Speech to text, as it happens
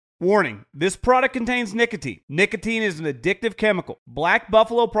Warning, this product contains nicotine. Nicotine is an addictive chemical. Black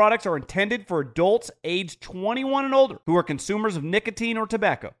Buffalo products are intended for adults aged 21 and older who are consumers of nicotine or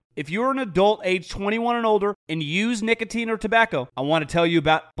tobacco. If you're an adult aged 21 and older and use nicotine or tobacco, I want to tell you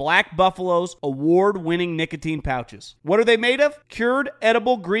about Black Buffalo's award-winning nicotine pouches. What are they made of? Cured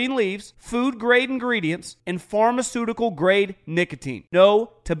edible green leaves, food-grade ingredients, and pharmaceutical-grade nicotine.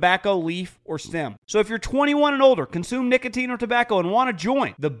 No tobacco leaf or stem. So if you're 21 and older, consume nicotine or tobacco, and want to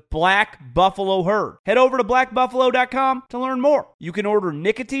join the Black Buffalo herd, head over to blackbuffalo.com to learn more. You can order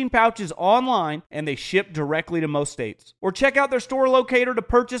nicotine pouches online, and they ship directly to most states. Or check out their store locator to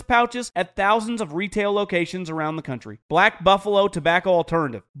purchase pouches at thousands of retail locations around the country. Black Buffalo Tobacco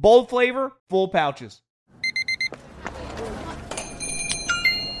Alternative. Bold flavor, full pouches.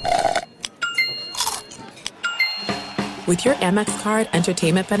 With your Amex card,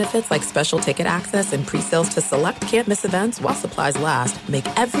 entertainment benefits like special ticket access and pre-sales to select can't-miss events while supplies last make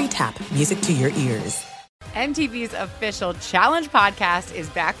every tap music to your ears. MTV's official Challenge podcast is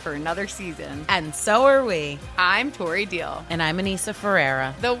back for another season. And so are we. I'm Tori Deal. And I'm Anissa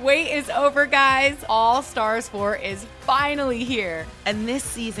Ferreira. The wait is over, guys. All Stars 4 is finally here. And this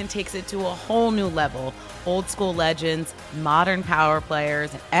season takes it to a whole new level. Old school legends, modern power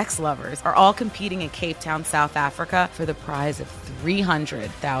players, and ex-lovers are all competing in Cape Town, South Africa for the prize of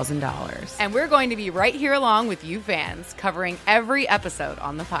 $300,000. And we're going to be right here along with you fans, covering every episode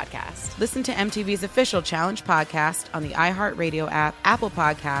on the podcast. Listen to MTV's official Challenge podcast on the iHeartRadio app, Apple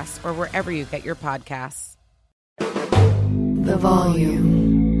Podcasts, or wherever you get your podcasts. The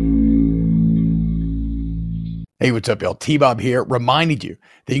Volume. Hey, what's up, y'all? T-Bob here, reminding you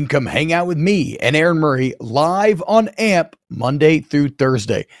that you can come hang out with me and Aaron Murray live on AMP Monday through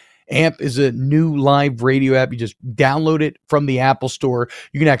Thursday. AMP is a new live radio app. You just download it from the Apple Store.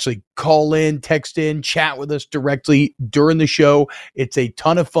 You can actually call in, text in, chat with us directly during the show. It's a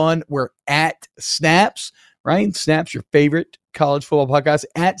ton of fun. We're at Snaps, right? Snaps, your favorite college football podcast,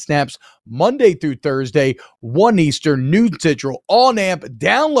 at Snaps, Monday through Thursday, 1 Eastern, noon Central, on AMP.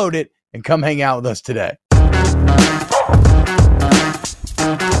 Download it and come hang out with us today.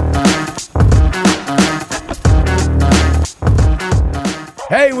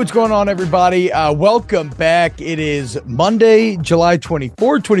 Hey, what's going on, everybody? Welcome back. It is Monday, July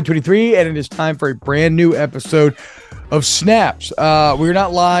 24th, 2023, and it is time for a brand new episode of Snaps. We're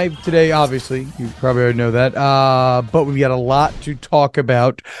not live today, obviously. You probably already know that, but we've got a lot to talk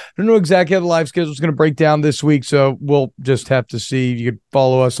about. I don't know exactly how the live schedule is going to break down this week, so we'll just have to see. You can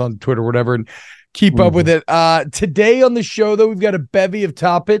follow us on Twitter or whatever and keep up with it. Today on the show, though, we've got a bevy of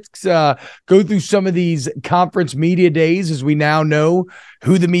topics. Go through some of these conference media days, as we now know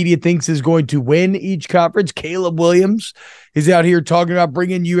who the media thinks is going to win each conference. Caleb Williams is out here talking about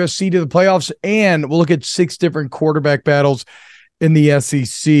bringing USC to the playoffs, and we'll look at 6 different quarterback battles in the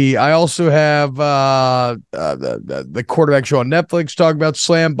SEC. I also have the quarterback show on Netflix talking about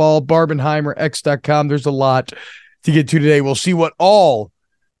slam ball, Barbenheimer, X.com. There's a lot to get to today. We'll see what all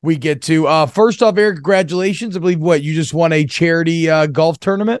we get to. First off, Eric, congratulations. I believe you just won a charity golf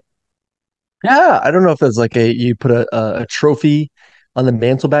tournament? Yeah, I don't know if it's like you put a trophy on the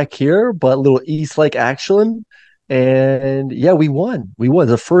mantle back here, but a little East-like action. And yeah, we won. We won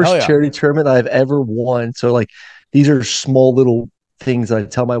the first charity tournament I've ever won. So like, these are small little things that I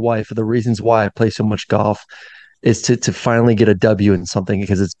tell my wife are the reasons why I play so much golf, is to finally get a W in something,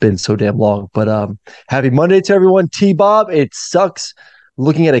 because it's been so damn long. But happy Monday to everyone. T-Bob, it sucks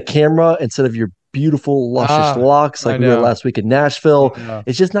looking at a camera instead of your beautiful, luscious locks like we were last week in Nashville.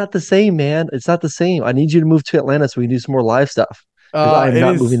 It's just not the same, man. It's not the same. I need you to move to Atlanta so we can do some more live stuff. I'm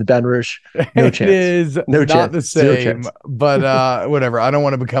not moving to Baton Rouge. No chance. It is not the same, but whatever. I don't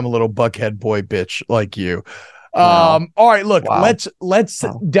want to become a little buckhead boy bitch like you. All right, look, let's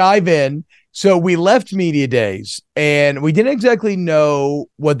dive in. So we left media days, and we didn't exactly know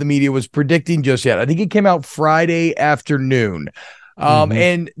what the media was predicting just yet. I think it came out Friday afternoon.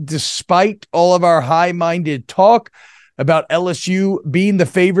 And despite all of our high-minded talk about LSU being the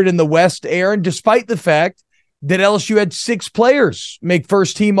favorite in the West, Aaron, despite the fact that LSU had 6 players make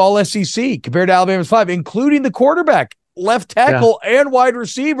first team all SEC compared to Alabama's 5, including the quarterback, left tackle, and wide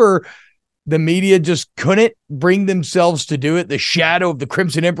receiver, the media just couldn't bring themselves to do it. The shadow of the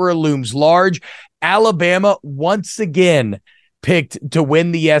Crimson Emperor looms large. Alabama once again picked to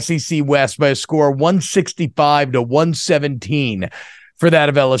win the SEC West by a score 165-117 for that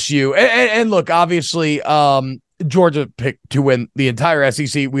of LSU. And look, obviously, Georgia picked to win the entire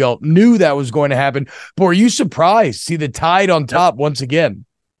SEC. We all knew that was going to happen. But were you surprised to see the Tide on top once again?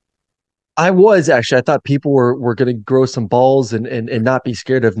 I was actually. I thought people were going to grow some balls and not be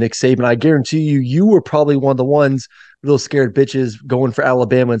scared of Nick Saban. I guarantee you were probably one of the ones, little scared bitches, going for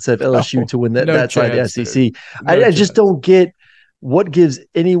Alabama instead of LSU to win that side of the SEC. I just don't get what gives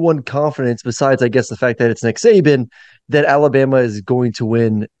anyone confidence besides, I guess, the fact that it's Nick Saban, that Alabama is going to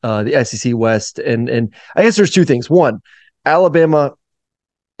win the SEC West. And I guess there's two things. One, Alabama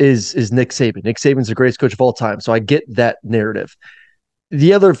is Nick Saban. Nick Saban's the greatest coach of all time, so I get that narrative.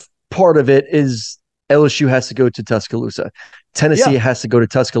 The other part of it is LSU has to go to Tuscaloosa. Tennessee has to go to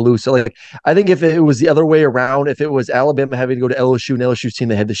Tuscaloosa. Like, I think if it was the other way around, if it was Alabama having to go to LSU and LSU's team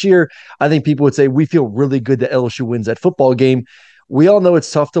they had this year, I think people would say we feel really good that LSU wins that football game. We all know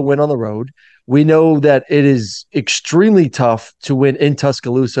it's tough to win on the road. We know that it is extremely tough to win in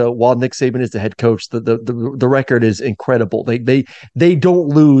Tuscaloosa while Nick Saban is the head coach. The record is incredible. They don't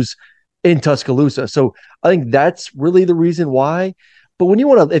lose in Tuscaloosa. So I think that's really the reason why. But when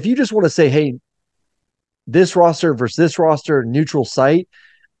if you just want to say, hey, this roster versus this roster, neutral site,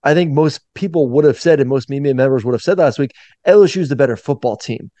 I think most people would have said, and most media members would have said last week, LSU is the better football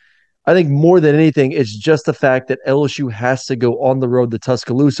team. I think more than anything, it's just the fact that LSU has to go on the road to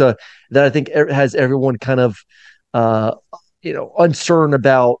Tuscaloosa that I think has everyone kind of, uncertain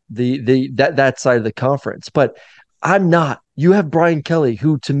about that side of the conference. But I'm not. You have Brian Kelly,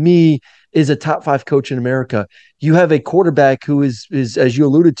 who to me is a top 5 coach in America. You have a quarterback who is, as you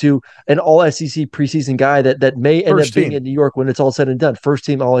alluded to, an all SEC preseason guy that may end up being in New York when it's all said and done. First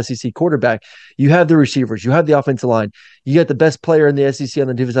team all SEC quarterback. You have the receivers. You have the offensive line. You got the best player in the SEC on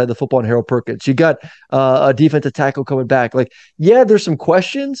the defensive side of the football in Harold Perkins. You got a defensive tackle coming back. Like, yeah, there's some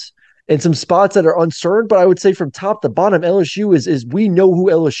questions and some spots that are uncertain, but I would say from top to bottom, LSU is we know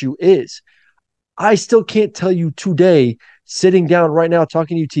who LSU is. I still can't tell you today, sitting down right now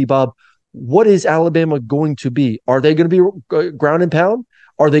talking to you, T-Bob, what is Alabama going to be? Are they going to be ground and pound?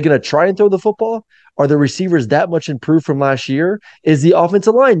 Are they going to try and throw the football? Are the receivers that much improved from last year? Is the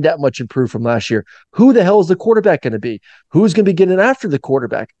offensive line that much improved from last year? Who the hell is the quarterback going to be? Who's going to be getting after the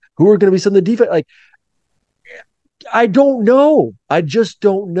quarterback? Who are going to be some of the defense? Like, I don't know. I just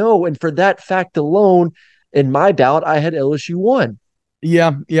don't know. And for that fact alone, in my ballot, I had LSU 1.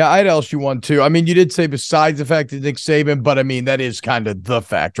 Yeah, I had LSU 1 too. I mean, you did say besides the fact that Nick Saban, but I mean, that is kind of the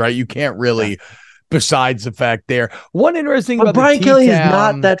fact, right? You can't really, besides the fact there. One interesting but about Brian Kelly is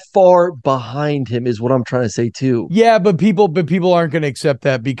not that far behind him, is what I'm trying to say too. Yeah, but people aren't going to accept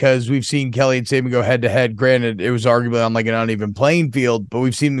that because we've seen Kelly and Saban go head to head. Granted, it was arguably on like an uneven playing field, but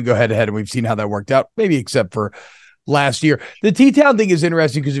we've seen them go head to head, and we've seen how that worked out. Maybe except for last year. The T-Town thing is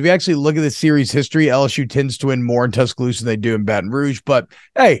interesting because if you actually look at the series history, LSU tends to win more in Tuscaloosa than they do in Baton Rouge. But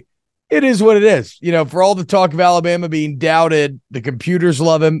hey, it is what it is. You know, for all the talk of Alabama being doubted, the computers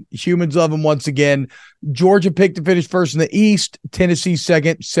love him. Humans love him once again. Georgia picked to finish first in the East, Tennessee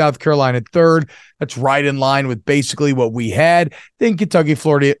second, South Carolina third. That's right in line with basically what we had. Then Kentucky,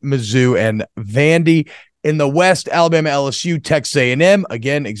 Florida, Mizzou, and Vandy. In the West, Alabama, LSU, Texas A&M,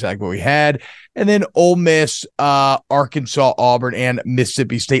 again, exactly what we had. And then Ole Miss, Arkansas, Auburn, and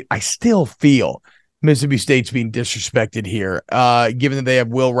Mississippi State. I still feel Mississippi State's being disrespected here, given that they have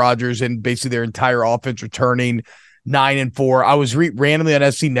Will Rogers and basically their entire offense returning 9-4. I was randomly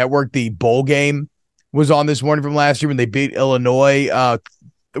on SC Network. The bowl game was on this morning from last year when they beat Illinois. It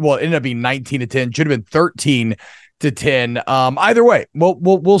ended up being 19-10. Should have been 13-10. Either way,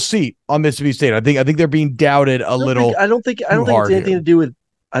 we'll see on Mississippi State. I think they're being doubted a little. I don't think it's anything to do with.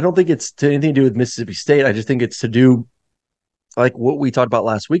 I don't think it's anything to do with Mississippi State. I just think it's to do like what we talked about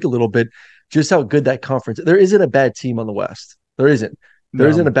last week a little bit. Just how good that conference. There isn't a bad team on the West. There isn't. There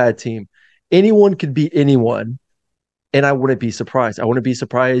isn't a bad team. Anyone could beat anyone, and I wouldn't be surprised. I wouldn't be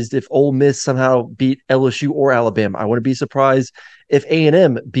surprised if Ole Miss somehow beat LSU or Alabama. I wouldn't be surprised if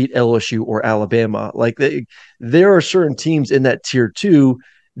A&M beat LSU or Alabama. Like there are certain teams in that tier 2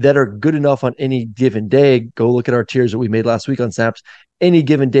 that are good enough on any given day. Go look at our tiers that we made last week on Snaps. Any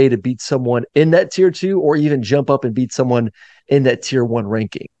given day to beat someone in that tier 2 or even jump up and beat someone in that tier 1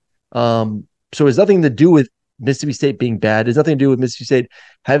 ranking. So it's nothing to do with Mississippi State being bad. It has nothing to do with Mississippi State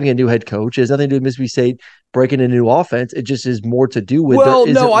having a new head coach. It has nothing to do with Mississippi State breaking a new offense. It just is more to do with.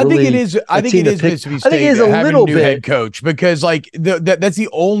 I think it is. I think it is Mississippi State. I think it is a little bit head coach because like that's the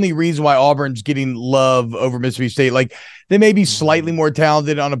only reason why Auburn's getting love over Mississippi State. Like they may be slightly more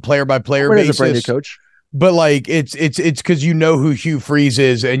talented on a player by player basis. Is a brand new coach. But like it's because you know who Hugh Freeze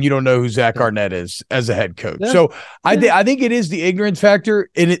is and you don't know who Zach Arnett is as a head coach. Yeah. So I think it is the ignorance factor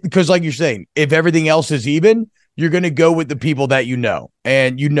in it because like you're saying, if everything else is even, you're going to go with the people that you know,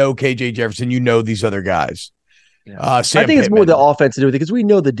 and you know KJ Jefferson, you know these other guys. Yeah. I think it's more the offense to do with it because we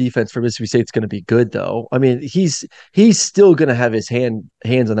know the defense for Mississippi State's going to be good, though. I mean, he's still going to have his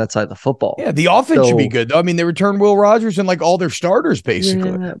hands on that side of the football. Yeah, the offense should be good, though. I mean, they returned Will Rogers and like all their starters, basically.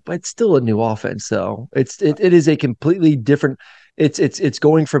 Yeah, but it's still a new offense, though. It is a completely different. It's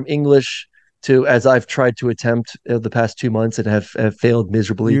going from English to, as I've tried to attempt the past 2 months and have failed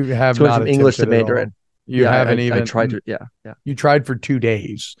miserably. You have not from English to Mandarin. You haven't even. I tried to. Yeah. You tried for 2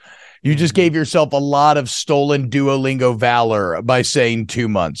 days. You just gave yourself a lot of stolen Duolingo valor by saying 2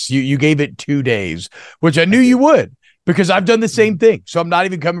 months. You gave it 2 days, which I knew you would, because I've done the same thing. So I'm not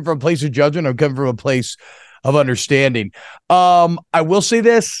even coming from a place of judgment. I'm coming from a place of understanding. I will say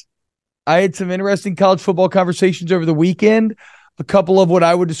this. I had some interesting college football conversations over the weekend. A couple of what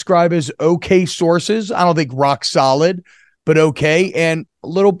I would describe as okay sources. I don't think rock solid, but okay. And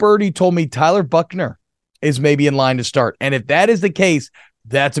little birdie told me Tyler Buckner is maybe in line to start. And if that is the case,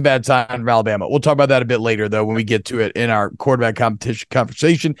 that's a bad sign for Alabama. We'll talk about that a bit later, though, when we get to it in our quarterback competition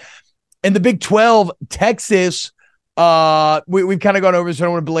conversation. And the Big 12, Texas, we've kind of gone over this, so I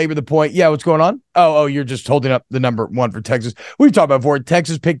don't want to belabor the point. Yeah, what's going on? Oh, you're just holding up the number one for Texas. We've talked about before.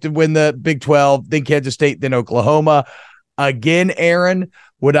 Texas picked to win the Big 12, then Kansas State, then Oklahoma. Again, Aaron,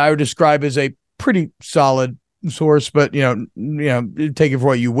 what I would describe as a pretty solid source, but, take it for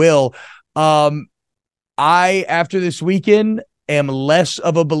what you will. I, after this weekend, am less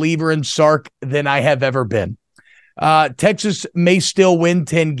of a believer in Sark than I have ever been. Texas may still win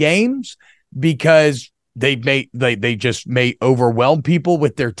 10 games because they just may overwhelm people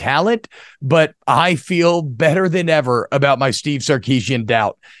with their talent, but I feel better than ever about my Steve Sarkisian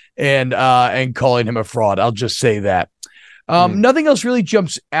doubt and calling him a fraud. I'll just say that. Nothing else really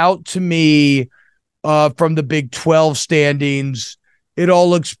jumps out to me from the Big 12 standings. It all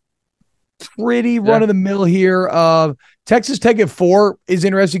looks pretty run-of-the-mill here. Texas Tech at 4 is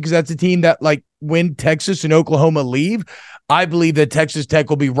interesting because that's a team that, like, when Texas and Oklahoma leave, I believe that Texas Tech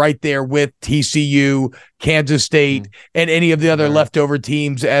will be right there with TCU, Kansas State, and any of the other leftover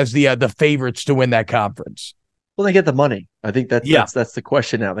teams as the favorites to win that conference. Well, they get the money. I think that's the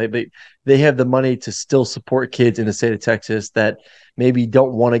question now. They have the money to still support kids in the state of Texas that maybe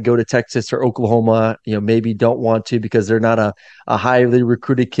don't want to go to Texas or Oklahoma, maybe don't want to because they're not a highly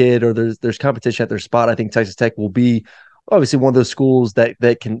recruited kid or there's competition at their spot. I think Texas Tech will be obviously one of those schools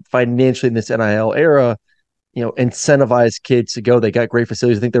that can financially in this NIL era, incentivize kids to go. They got great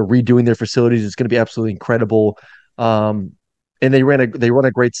facilities. I think they're redoing their facilities. It's going to be absolutely incredible. And they run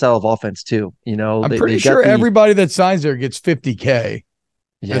a great style of offense too. I'm pretty sure everybody that signs there gets $50K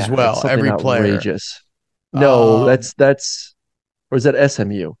as well. Every player. Outrageous. No, that's or is that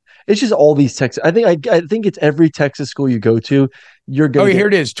SMU? It's just all these Texas. I think it's every Texas school you go to. You're going. Oh, here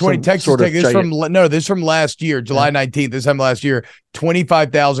it is. 20 Texas Tech. This is from last year, July 19th. This time last year,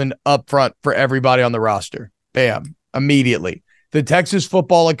 25,000 up front for everybody on the roster. Bam! Immediately, the Texas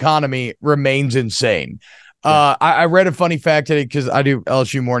football economy remains insane. I read a funny fact today because I do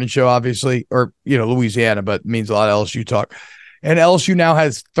LSU morning show, obviously, or Louisiana, but it means a lot of LSU talk. And LSU now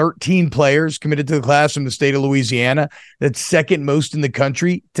has 13 players committed to the class from the state of Louisiana. That's second most in the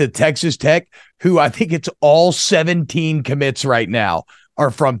country to Texas Tech, who I think it's all 17 commits right now are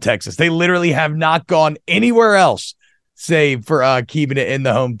from Texas. They literally have not gone anywhere else save for keeping it in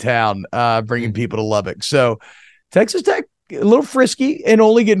the hometown, bringing people to Lubbock. So Texas Tech, a little frisky and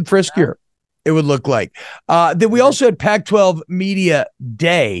only getting friskier, it would look like. Then we also had Pac-12 Media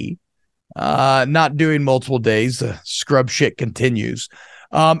Day. Not doing multiple days. The scrub shit continues.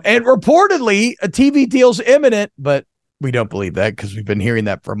 And reportedly a TV deal's imminent, but we don't believe that because we've been hearing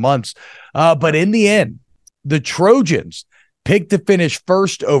that for months. But in the end, the Trojans picked to finish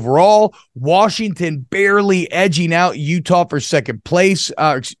first overall. Washington barely edging out Utah for second place.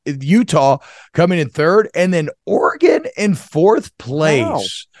 Utah coming in third, and then Oregon in fourth place. Wow.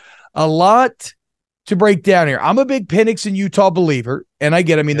 A lot to break down here. I'm a big Penix and Utah believer, and I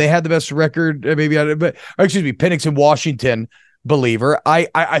get, they had the best record, Penix and Washington believer.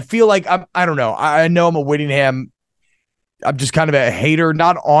 I feel like I don't know. I know I'm a Whittingham. I'm just kind of a hater,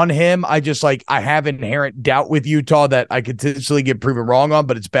 not on him. I have inherent doubt with Utah that I could potentially get proven wrong on,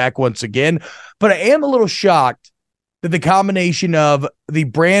 but it's back once again. But I am a little shocked that the combination of the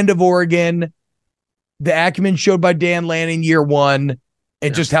brand of Oregon, the acumen showed by Dan Lanning year one,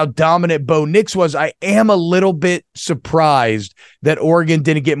 and just how dominant Bo Nix was, I am a little bit surprised that Oregon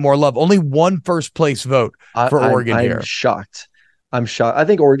didn't get more love. Only one first place vote for Oregon here. I'm shocked. I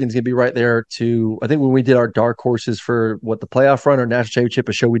think Oregon's going to be right there too. I think when we did our dark horses for the playoff run or national championship,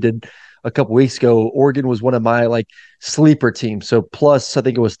 a show we did a couple weeks ago, Oregon was one of my sleeper teams. So plus, I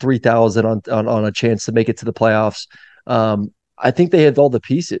think it was 3,000 on a chance to make it to the playoffs. I think they have all the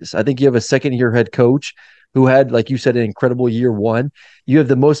pieces. I think you have a second-year head coach who had, like you said, an incredible year one. You have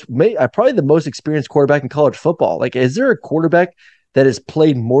probably the most experienced quarterback in college football. Like, is there a quarterback that has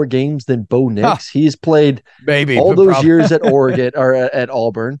played more games than Bo Nix? He's played all those years at Oregon or at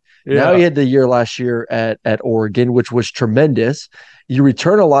Auburn. Yeah. Now he had the year last year at Oregon, which was tremendous. You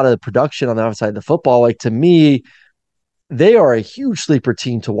return a lot of the production on the outside of the football. Like, to me, they are a huge sleeper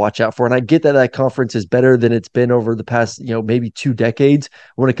team to watch out for. And I get that conference is better than it's been over the past, maybe 2 decades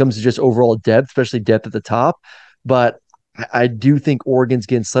when it comes to just overall depth, especially depth at the top. But I do think Oregon's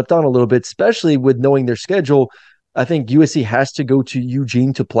getting slept on a little bit, especially with knowing their schedule. I think USC has to go to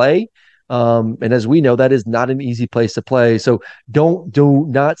Eugene to play. And as we know, that is not an easy place to play. So do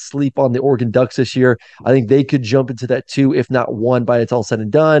not sleep on the Oregon Ducks this year. I think they could jump into that 2, if not 1, by it's all said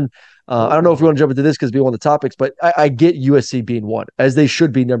and done. I don't know if we want to jump into this because we want the topics, but I get USC being 1, as they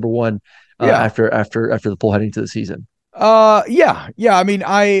should be number 1 after the pull heading to the season. Yeah. I mean,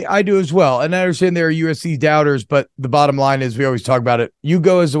 I do as well. And I understand there are USC doubters, but the bottom line is we always talk about it. You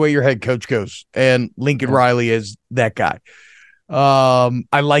go as the way your head coach goes, and Lincoln Riley is that guy.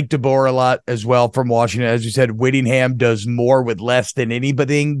 I like DeBoer a lot as well from Washington. As you said, Whittingham does more with less than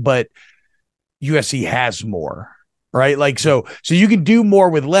anything, but USC has more. Right. Like, so you can do more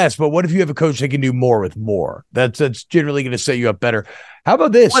with less, but what if you have a coach that can do more with more? That's generally going to set you up better. How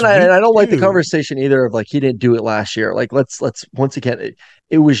about this? Well, and I don't like the conversation either of like, he didn't do it last year. Like, let's once again,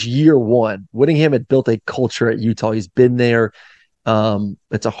 it was year 1. Whittingham had built a culture at Utah. He's been there.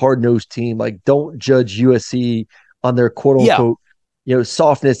 It's a hard-nosed team. Like, don't judge USC on their quote unquote,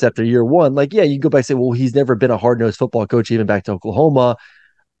 softness after year 1. Like, yeah, you go back and say, well, he's never been a hard-nosed football coach, even back to Oklahoma.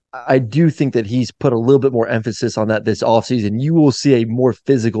 I do think that he's put a little bit more emphasis on that this offseason. You will see a more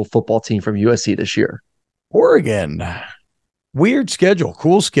physical football team from USC this year. Oregon, weird schedule,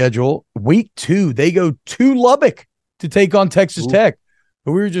 cool schedule. Week 2, they go to Lubbock to take on Texas Tech,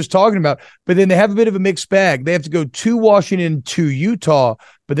 who we were just talking about. But then they have a bit of a mixed bag. They have to go to Washington, to Utah,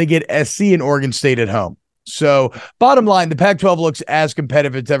 but they get SC and Oregon State at home. So bottom line, the Pac-12 looks as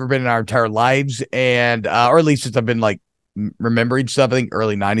competitive as it's ever been in our entire lives. And, or at least since I've been like, remembering stuff. I think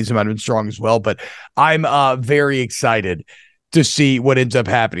early 90s it might have been strong as well, but I'm very excited to see what ends up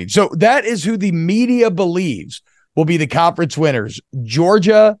happening. So that is who the media believes will be the conference winners: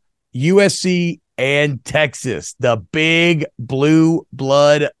 Georgia, USC, and Texas, the big blue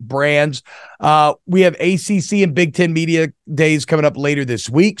blood brands. We have ACC and Big Ten media days coming up later this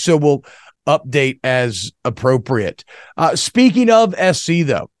week, so we'll update as appropriate. Speaking of SC,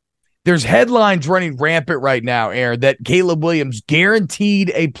 though, there's headlines running rampant right now, Aaron, that Caleb Williams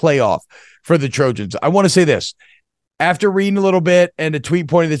guaranteed a playoff for the Trojans. I want to say this. After reading a little bit and a tweet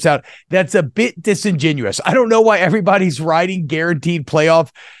pointing this out, that's a bit disingenuous. I don't know why everybody's writing guaranteed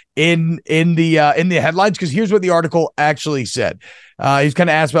playoff in the headlines, because here's what the article actually said. He's kind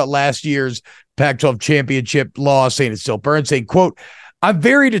of asked about last year's Pac-12 championship loss, saying it still burns, saying, quote, "I'm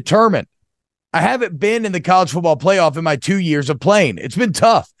very determined. I haven't been in the college football playoff in my 2 years of playing. It's been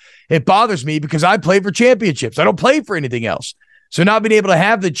tough. It bothers me because I play for championships. I don't play for anything else. So not being able to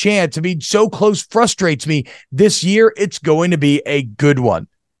have the chance to be so close frustrates me. This year, it's going to be a good one."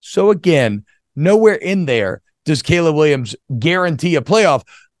 So again, nowhere in there does Caleb Williams guarantee a playoff,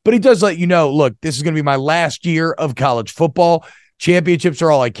 but he does let you know, look, this is going to be my last year of college football. Championships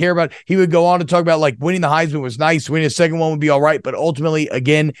are all I care about. He would go on to talk about like winning the Heisman was nice. Winning a second one would be all right. But ultimately,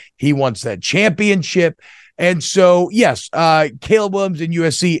 again, he wants that championship. And so, yes, Caleb Williams and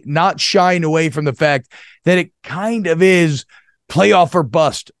USC not shying away from the fact that it kind of is playoff or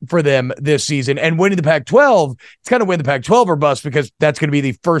bust for them this season. And winning the Pac-12, it's kind of win the Pac-12 or bust, because that's going to be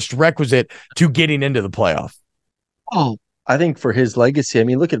the first requisite to getting into the playoff. Oh, I think for his legacy, I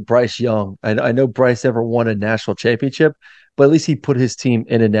mean, look at Bryce Young. I know Bryce never won a national championship, but at least he put his team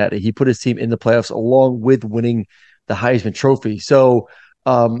in a net. He put his team in the playoffs along with winning the Heisman Trophy. So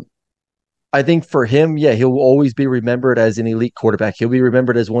I think for him, yeah, he'll always be remembered as an elite quarterback. He'll be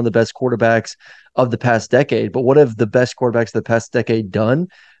remembered as one of the best quarterbacks of the past decade. But what have the best quarterbacks of the past decade done?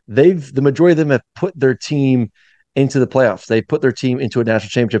 The majority of them have put their team into the playoffs. They put their team into a national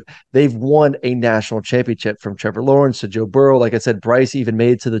championship. They've won a national championship, from Trevor Lawrence to Joe Burrow. Like I said, Bryce even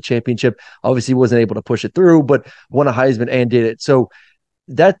made it to the championship. Obviously, wasn't able to push it through, but won a Heisman and did it. So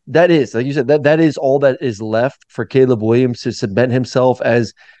that is, like you said, that is all that is left for Caleb Williams to cement himself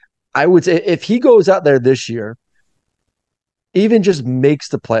as, I would say, if he goes out there this year, even just makes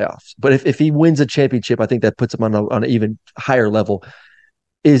the playoffs, but if he wins a championship, I think that puts him on an even higher level,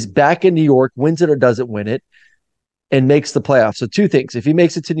 is back in New York, wins it or doesn't win it, and makes the playoffs. So two things. If he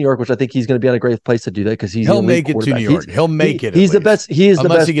makes it to New York, which I think he's going to be on a great place to do that, because he'll make it to New York. He'll make it. He's the best. He is the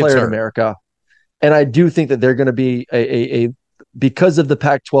best player in America. And I do think that they're going to be a because of the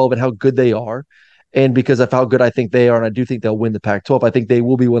Pac-12 and how good they are, And because of how good I think they are, and I do think they'll win the Pac-12, I think they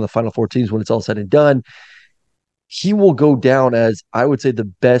will be one of the Final Four teams when it's all said and done. He will go down as, I would say, the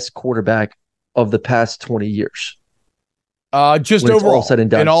best quarterback of the past 20 years. Just overall, all said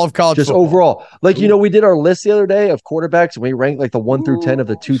and done, in all of college just football. Overall. Like, we did our list the other day of quarterbacks, and we ranked like the 1 through 10 of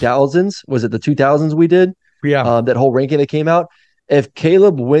the 2000s. Was it the 2000s we did? Yeah. That whole ranking that came out. If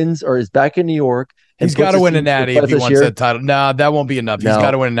Caleb wins or is back in New York, he's got to win a natty if he wants that title. No, that won't be enough. He's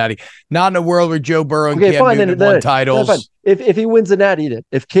got to win a natty. Not in a world where Joe Burrow and Cam Newton won titles. Fine. If he wins the natty, then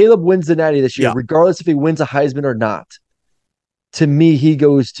if Caleb wins the natty this year, regardless if he wins a Heisman or not, to me, he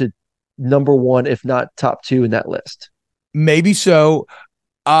goes to number 1, if not top 2 in that list. Maybe so.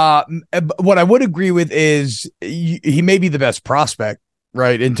 What I would agree with is he may be the best prospect,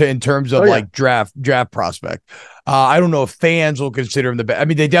 right? In terms of like draft prospect. I don't know if fans will consider him the best. I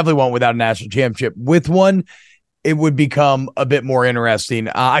mean, they definitely won't without a national championship. With one, it would become a bit more interesting.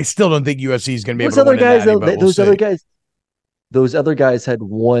 I still don't think USC is going to be able to win those other guys had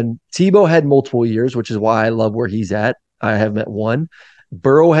one. Tebow had multiple years, which is why I love where he's at. I have met one.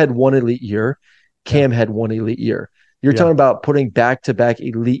 Burrow had one elite year. Cam had one elite year. You're talking about putting back-to-back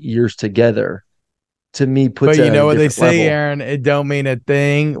elite years together. To me, puts. But you know what they say, level. Aaron? It don't mean a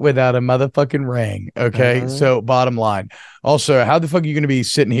thing without a motherfucking ring. Okay, so bottom line. Also, how the fuck are you going to be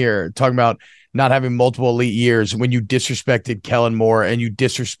sitting here talking about not having multiple elite years when you disrespected Kellen Moore and you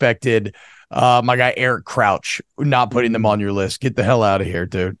disrespected my guy Eric Crouch, not putting them on your list? Get the hell out of here,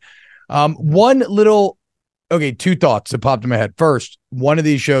 dude. Two thoughts that popped in my head. First, one of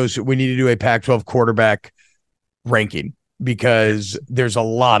these shows we need to do a Pac-12 quarterback ranking, because there's a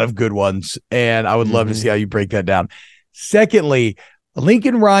lot of good ones, and I would love to see how you break that down. Secondly,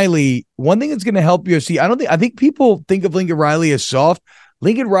 Lincoln Riley, one thing that's going to help USC, I think people think of Lincoln Riley as soft.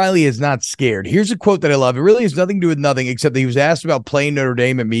 Lincoln Riley is not scared. Here's a quote that I love. It really has nothing to do with nothing, except that he was asked about playing Notre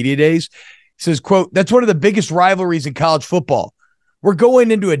Dame at media days. He says, quote, "That's one of the biggest rivalries in college football. We're going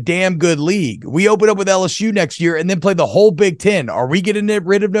into a damn good league. We open up with LSU next year and then play the whole Big Ten. Are we getting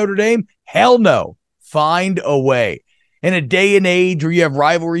rid of Notre Dame? Hell no. Find a way." In a day and age where you have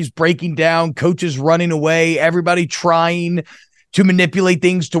rivalries breaking down, coaches running away, everybody trying to manipulate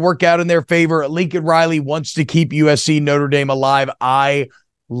things to work out in their favor, Lincoln Riley wants to keep USC Notre Dame alive. I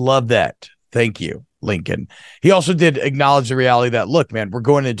love that. Thank you, Lincoln. He also did acknowledge the reality that, look, man, we're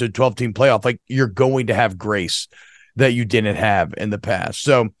going into a 12-team playoff. Like, you're going to have grace that you didn't have in the past.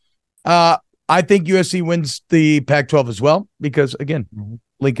 So I think USC wins the Pac-12 as well because, again,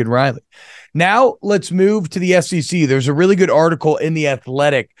 Lincoln Riley. Now let's move to the SEC. There's a really good article in The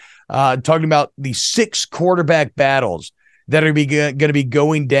Athletic talking about the 6 quarterback battles that are going to be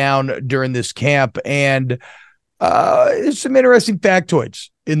going down during this camp. And there's some interesting factoids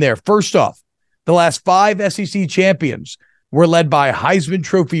in there. First off, the last 5 SEC champions were led by Heisman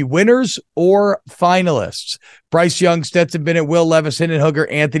Trophy winners or finalists. Bryce Young, Stetson Bennett, Will Levis, Hendon Hooker,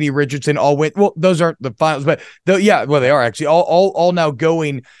 Anthony Richardson all went. Well, those aren't the finals, but they are actually all now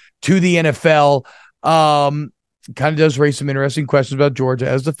going to the NFL. Kind of does raise some interesting questions about Georgia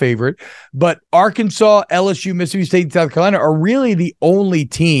as the favorite, but Arkansas, LSU, Mississippi State, and South Carolina are really the only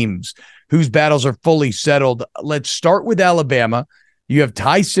teams whose battles are fully settled. Let's start with Alabama. You have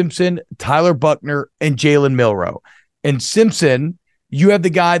Ty Simpson, Tyler Buckner, and Jalen Milroe. And Simpson, you have the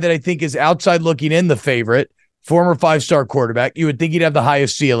guy that I think is outside looking in the favorite, former 5-star quarterback. You would think he'd have the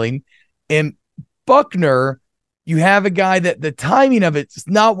highest ceiling. And Buckner, you have a guy that the timing of it's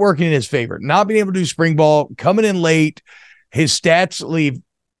not working in his favor, not being able to do spring ball, coming in late. His stats leave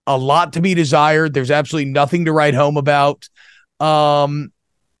a lot to be desired. There's absolutely nothing to write home about. And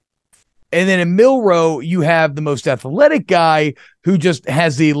then in Milroe, you have the most athletic guy who just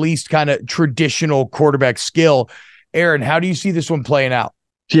has the least kind of traditional quarterback skill. Aaron, how do you see this one playing out?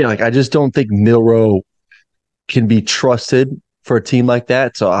 Yeah, I just don't think Milroe can be trusted for a team like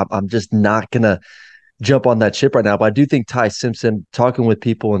that. So I'm just not going to jump on that ship right now. But I do think Ty Simpson, talking with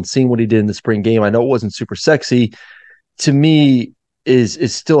people and seeing what he did in the spring game, I know it wasn't super sexy. To me,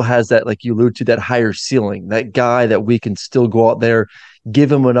 is still has that, like you allude to, that higher ceiling. That guy that we can still go out there,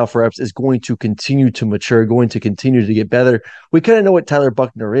 give him enough reps, is going to continue to mature, going to continue to get better. We kind of know what Tyler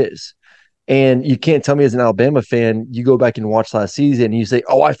Buckner is. And you can't tell me as an Alabama fan, you go back and watch last season and you say,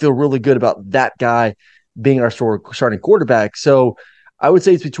 oh, I feel really good about that guy being our starting quarterback. So I would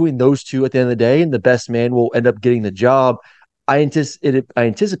say it's between those two at the end of the day, and the best man will end up getting the job. I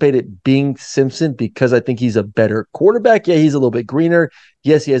anticipate it being Simpson because I think he's a better quarterback. Yeah, he's a little bit greener.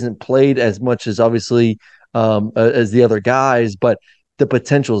 Yes, he hasn't played as much as obviously as the other guys, but the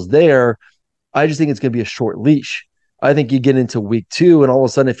potential's there. I just think it's going to be a short leash. I think you get into week 2, and all of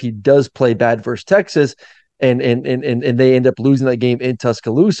a sudden, if he does play bad versus Texas, and they end up losing that game in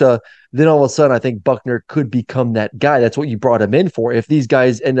Tuscaloosa, then all of a sudden I think Buckner could become that guy. That's what you brought him in for. If these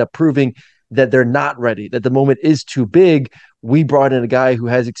guys end up proving that they're not ready, that the moment is too big, we brought in a guy who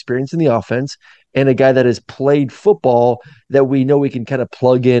has experience in the offense and a guy that has played football that we know we can kind of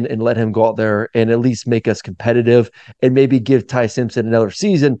plug in and let him go out there and at least make us competitive and maybe give Ty Simpson another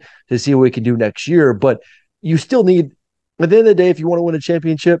season to see what we can do next year. But you still need, at the end of the day, if you want to win a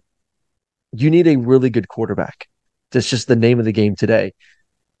championship, you need a really good quarterback. That's just the name of the game today.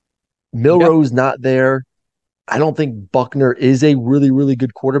 Milrose not there. I don't think Buckner is a really, really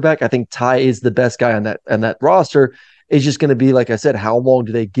good quarterback. I think Ty is the best guy on that roster. It's just going to be, like I said, how long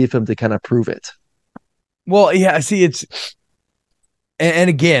do they give him to kind of prove it? Well, yeah, see, and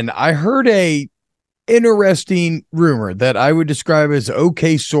again, I heard a interesting rumor that I would describe as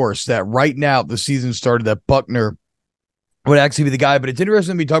okay source that right now the season started that Buckner would actually be the guy. But it's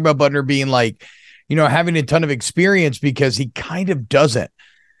interesting to be talking about Buckner being like, having a ton of experience, because he kind of doesn't.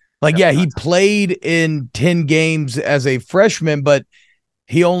 Like, yeah, he played in 10 games as a freshman, but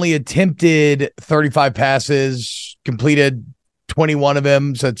he only attempted 35 passes, completed 21 of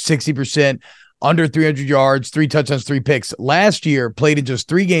them, so that's 60%, under 300 yards, 3 touchdowns, 3 picks. Last year, played in just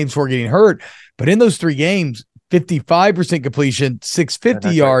 3 games before getting hurt, but in those 3 games, 55% completion,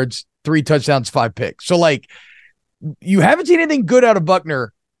 650 yards, 3 touchdowns, 5 picks. So, like, you haven't seen anything good out of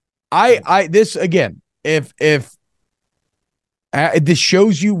Buckner. This again, if this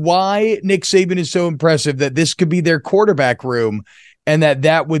shows you why Nick Saban is so impressive, that this could be their quarterback room, and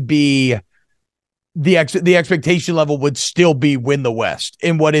that would be the expectation level would still be win the West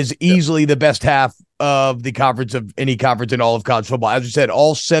in what is easily the best half of the conference, of any conference in all of college football. As you said,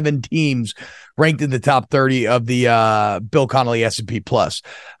 all 7 teams ranked in the top 30 of the Bill Connolly S&P Plus.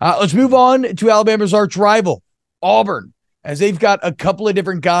 Let's move on to Alabama's arch rival, Auburn, as they've got a couple of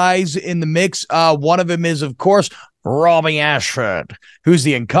different guys in the mix. One of them is, of course, Robbie Ashford, who's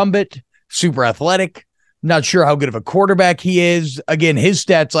the incumbent, super athletic. Not sure how good of a quarterback he is. Again, his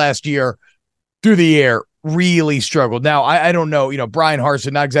stats last year through the air really struggled. Now, I don't know, Brian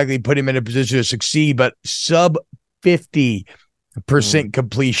Harsin not exactly put him in a position to succeed, but sub 50%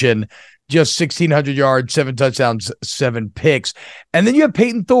 completion, just 1,600 yards, 7 touchdowns, 7 picks. And then you have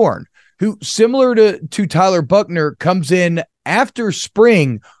Peyton Thorne, who, similar to Tyler Buckner, comes in after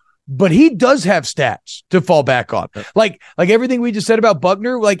spring, but he does have stats to fall back on. Like everything we just said about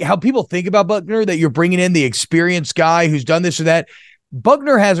Buckner, like how people think about Buckner, that you're bringing in the experienced guy who's done this or that.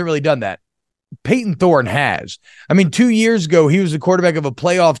 Buckner hasn't really done that. Peyton Thorne has. I mean, 2 years ago, he was the quarterback of a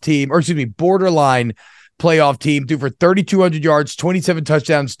playoff team, borderline playoff team, threw for 3,200 yards, 27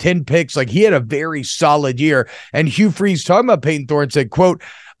 touchdowns, 10 picks. Like, he had a very solid year. And Hugh Freeze, talking about Peyton Thorne, said, quote,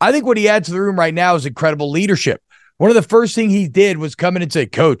 "I think what he adds to the room right now is incredible leadership. One of the first things he did was come in and say,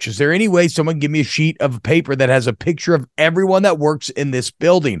 'Coach, is there any way someone give me a sheet of paper that has a picture of everyone that works in this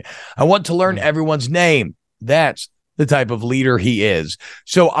building? I want to learn everyone's name.'" That's the type of leader he is.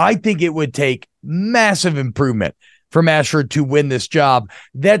 So I think it would take massive improvement from Ashford to win this job.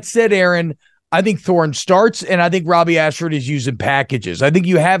 That said, Aaron, I think Thorne starts, and I think Robbie Ashford is using packages. I think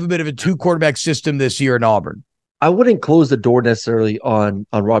you have a bit of a 2-quarterback system this year in Auburn. I wouldn't close the door necessarily on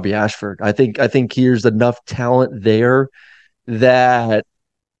Robbie Ashford. I think here's enough talent there that,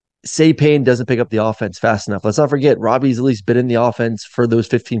 say, Payne doesn't pick up the offense fast enough. Let's not forget, Robbie's at least been in the offense for those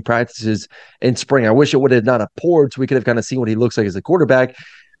 15 practices in spring. I wish it would have not poured so we could have kind of seen what he looks like as a quarterback.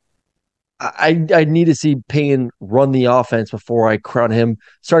 I need to see Payne run the offense before I crown him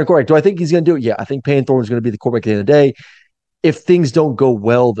starting quarterback. Do I think he's going to do it? Yeah, I think Payne Thorne is going to be the quarterback at the end of the day. If things don't go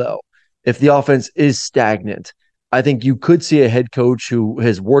well, though, if the offense is stagnant, I think you could see a head coach who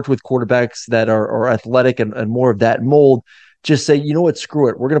has worked with quarterbacks that are athletic and more of that mold just say, you know what, screw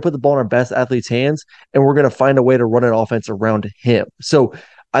it. We're going to put the ball in our best athlete's hands, and we're going to find a way to run an offense around him. So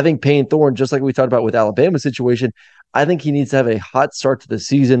I think Payne Thorne, just like we talked about with Alabama's situation, I think he needs to have a hot start to the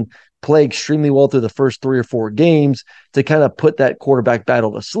season, play extremely well through the first 3 or 4 games to kind of put that quarterback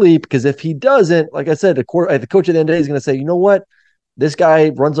battle to sleep. Because if he doesn't, like I said, the coach at the end of the day is going to say, you know what, this guy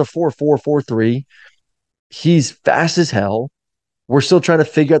runs a 4.4, 4.3. He's fast as hell. We're still trying to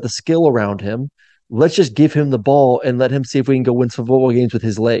figure out the skill around him. Let's just give him the ball and let him see if we can go win some football games with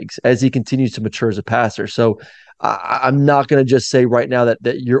his legs as he continues to mature as a passer. So I'm not going to just say right now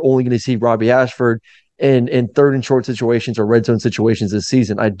that you're only going to see Robbie Ashford in third and short situations or red zone situations this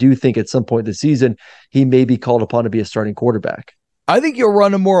season. I do think at some point this season, he may be called upon to be a starting quarterback. I think you'll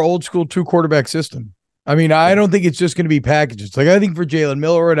run a more old school 2-quarterback system. I mean, I don't think it's just going to be packages. Like, I think for Jalen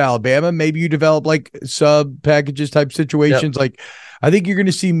Miller at Alabama, maybe you develop like sub packages type situations. Yep. Like, I think you're going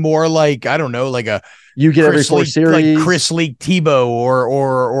to see more like, I don't know, like a You get every 4 series. Like Chris Leak Tebow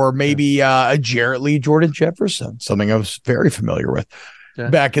or maybe a Jarrett Lee Jordan Jefferson, something I was very familiar with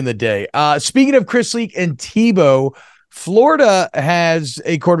back in the day. Speaking of Chris Leak and Tebow, Florida has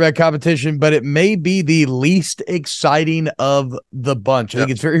a quarterback competition, but it may be the least exciting of the bunch. I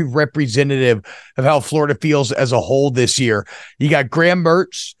think it's very representative of how Florida feels as a whole this year. You got Graham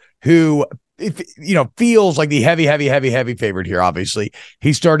Mertz, who feels like the heavy favorite here. Obviously,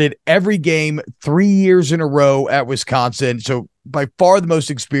 he started every game 3 years in a row at Wisconsin, so by far the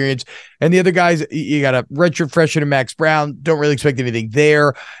most experienced. And the other guys, you got a redshirt freshman and Max Brown. Don't really expect anything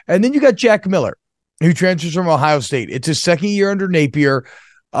there. And then you got Jack Miller, who transfers from Ohio State. It's his second year under Napier.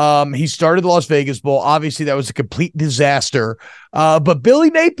 He started the Las Vegas Bowl. Obviously, that was a complete disaster. But Billy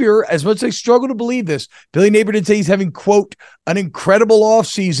Napier, as much as I struggle to believe this, Billy Napier did say he's having, quote, an incredible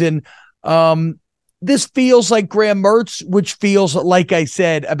offseason. This feels like Graham Mertz, which feels, like I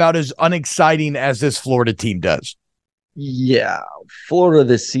said, about as unexciting as this Florida team does. Yeah, Florida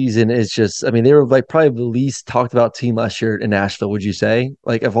this season is just, I mean, they were like probably the least talked about team last year in Nashville, would you say?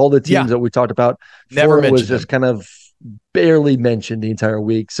 Like, of all the teams that we talked about, Florida was just kind of barely mentioned the entire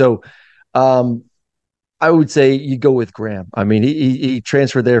week. So I would say you go with Graham. I mean, he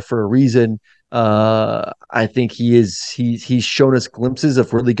transferred there for a reason. I think he's shown us glimpses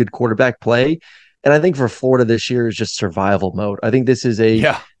of really good quarterback play. And I think for Florida this year is just survival mode. I think this is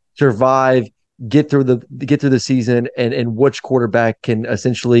a survive, get through the season, and which quarterback can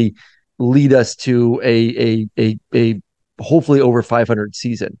essentially lead us to a hopefully over 500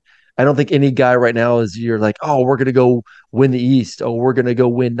 season. I don't think any guy right now is you're like, oh, we're going to go win the East. Oh, we're going to go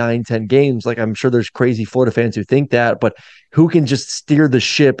win 9-10 games. Like, I'm sure there's crazy Florida fans who think that, but who can just steer the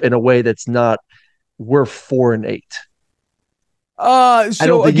ship in a way that's not we're 4-8.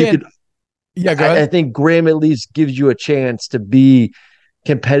 So again, go ahead. I think Graham at least gives you a chance to be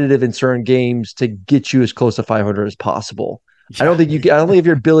competitive in certain games to get you as close to 500 as possible. I don't think if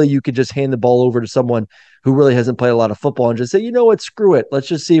you're Billy, you could just hand the ball over to someone who really hasn't played a lot of football and just say, you know what, screw it. Let's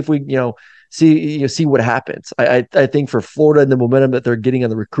just see if we, see what happens. I think for Florida and the momentum that they're getting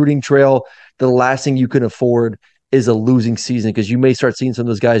on the recruiting trail, the last thing you can afford is a losing season, because you may start seeing some of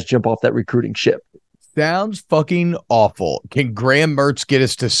those guys jump off that recruiting ship. Sounds fucking awful. Can Graham Mertz get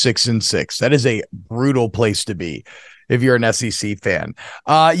us to 6-6? That is a brutal place to be if you're an SEC fan.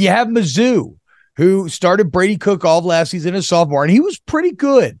 You have Mizzou, who started Brady Cook all of last season as a sophomore, and he was pretty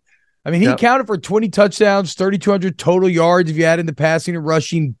good. I mean, he accounted for 20 touchdowns, 3,200 total yards if you add in the passing and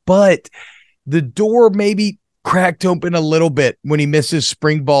rushing, but the door maybe cracked open a little bit when he misses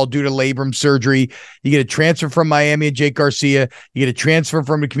spring ball due to labrum surgery. You get a transfer from Miami and Jake Garcia. You get a transfer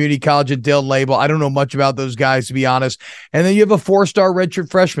from a community college at Dale Label. I don't know much about those guys, to be honest. And then you have a 4-star redshirt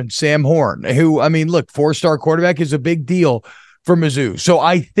freshman, Sam Horn, who, I mean, look, 4-star quarterback is a big deal for Mizzou. So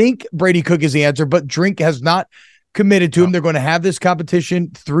I think Brady Cook is the answer, but Drink has not committed to him. They're going to have this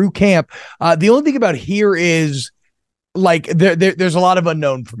competition through camp. The only thing about here is, like, there's a lot of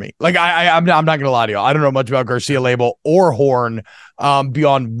unknown for me. Like, I'm not going to lie to you. I don't know much about Garcia Label or Horn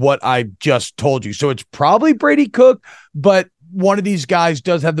beyond what I just told you. So it's probably Brady Cook, but one of these guys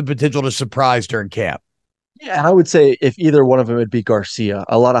does have the potential to surprise during camp. Yeah, I would say if either one of them, it'd be Garcia.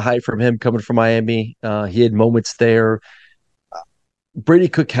 A lot of hype from him coming from Miami. He had moments there. Brady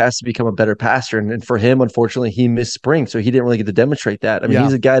Cook has to become a better passer. And for him, unfortunately, he missed spring, so he didn't really get to demonstrate that. I mean,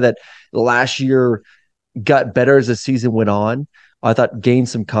 he's a guy that last year got better as the season went on. I thought gained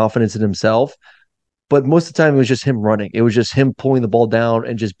some confidence in himself. But most of the time, it was just him running. It was just him pulling the ball down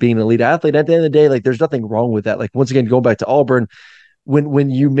and just being an elite athlete. At the end of the day, like, there's nothing wrong with that. Like, once again, going back to Auburn, when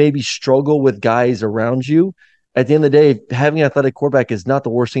you maybe struggle with guys around you, at the end of the day, having an athletic quarterback is not the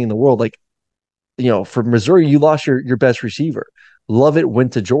worst thing in the world. Like, for Missouri, you lost your best receiver. Lovett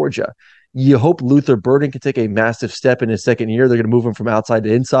went to Georgia. You hope Luther Burden can take a massive step in his second year. They're going to move him from outside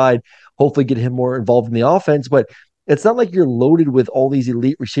to inside, hopefully get him more involved in the offense. But it's not like you're loaded with all these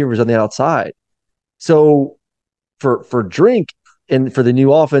elite receivers on the outside. So for Drink and for the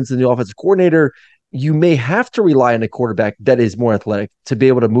new offense, the new offensive coordinator, you may have to rely on a quarterback that is more athletic to be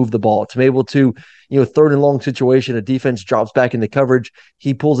able to move the ball, to be able to, third and long situation, a defense drops back into coverage.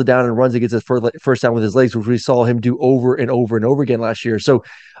 He pulls it down and runs against his first down with his legs, which we saw him do over and over and over again last year. So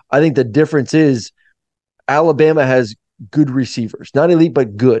I think the difference is Alabama has good receivers, not elite,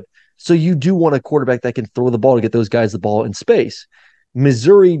 but good. So you do want a quarterback that can throw the ball to get those guys the ball in space.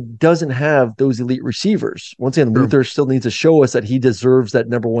 Missouri doesn't have those elite receivers. Once again, Luther still needs to show us that he deserves that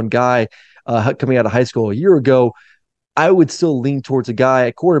number one guy coming out of high school a year ago. I would still lean towards a guy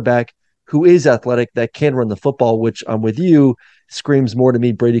at quarterback who is athletic, that can run the football, which I'm with you, screams more to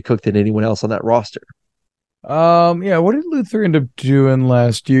me Brady Cook than anyone else on that roster. Yeah, what did Luther end up doing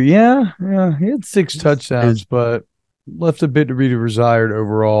last year? Yeah, he had 6 touchdowns, but left a bit to be desired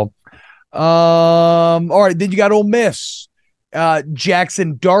overall. All right, then you got Ole Miss,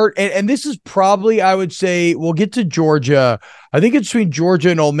 Jackson Dart, and this is probably, I would say, we'll get to Georgia. I think it's between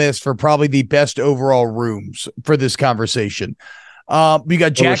Georgia and Ole Miss for probably the best overall rooms for this conversation. We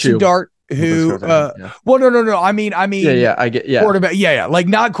got Jackson Dart, who, well, no. I mean, I get, quarterback, like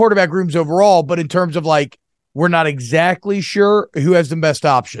not quarterback rooms overall, but in terms of like, we're not exactly sure who has the best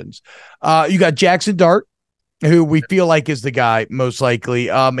options. You got Jackson Dart, who we feel like is the guy most likely.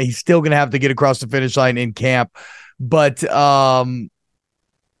 He's still going to have to get across the finish line in camp, but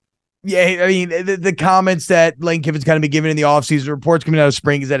yeah, I mean, the comments that Lane Kiffin's kind of been giving in the offseason, reports coming out of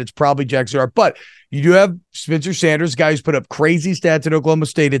spring, is that it's probably Jackson Dart, but you do have Spencer Sanders, guy who's put up crazy stats at Oklahoma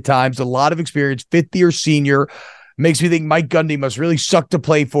State at times, a lot of experience, 5th-year senior. Makes me think Mike Gundy must really suck to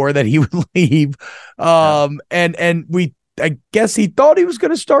play for that he would leave. And I guess he thought he was going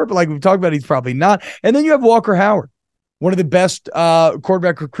to start, but like we've talked about, he's probably not. And then you have Walker Howard, one of the best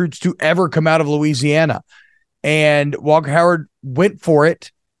quarterback recruits to ever come out of Louisiana. And Walker Howard went for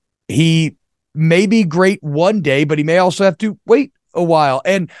it. He may be great one day, but he may also have to wait a while.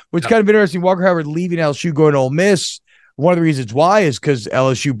 And what's kind of interesting, Walker Howard leaving LSU, going to Ole Miss, one of the reasons why is because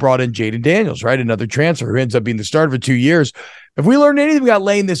LSU brought in Jaden Daniels, right? Another transfer who ends up being the starter for 2 years. If we learned anything about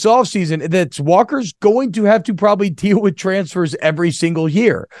Lane this offseason, that's Walker's going to have to probably deal with transfers every single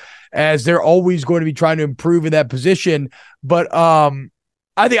year, as they're always going to be trying to improve in that position. But I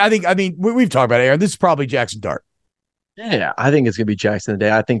mean, we've talked about it, Aaron. This is probably Jackson Dart. Yeah, I think it's going to be Jackson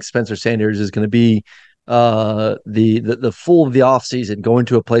today. I think Spencer Sanders is going to be the full of the offseason, going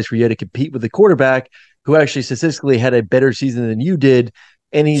to a place where you had to compete with the quarterback who actually statistically had a better season than you did,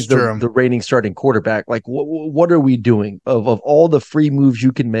 and he's the reigning starting quarterback. Like, what are we doing? Of all the free moves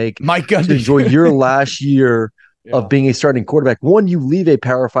you can make Mike Gundy, to enjoy your last year of being a starting quarterback, one, you leave a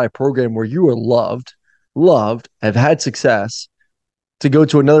Power 5 program where you are loved, have had success, to go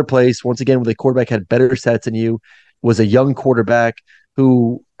to another place, once again, where the quarterback had better stats than you, was a young quarterback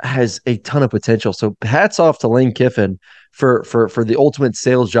who has a ton of potential. So hats off to Lane Kiffin for the ultimate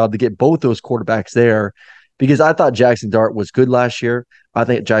sales job to get both those quarterbacks there, because I thought Jackson Dart was good last year. I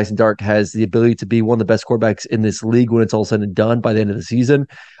think Jackson Dart has the ability to be one of the best quarterbacks in this league when it's all said and done by the end of the season.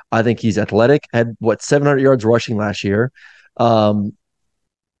 I think he's athletic, had 700 yards rushing last year, can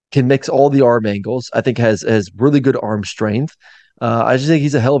mix all the arm angles. I think has really good arm strength. I just think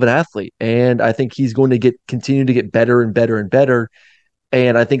he's a hell of an athlete, and I think he's going to continue to get better and better and better.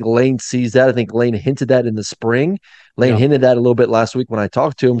 And I think Lane sees that. I think Lane hinted that in the spring. Lane hinted that a little bit last week when I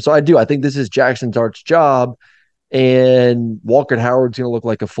talked to him. So I think this is Jackson Dart's job, and Walker Howard's going to look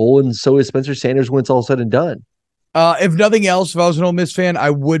like a fool, and so is Spencer Sanders when it's all said and done. If nothing else, if I was an Ole Miss fan, I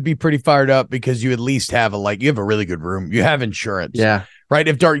would be pretty fired up, because you at least have you have a really good room. You have insurance. Yeah. Right?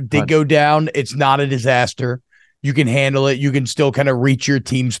 If Dart did go down, it's not a disaster. You can handle it. You can still kind of reach your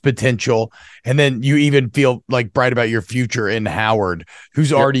team's potential. And then you even feel like bright about your future in Howard,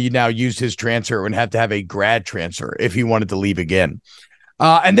 who's already now used his transfer and have to have a grad transfer if he wanted to leave again.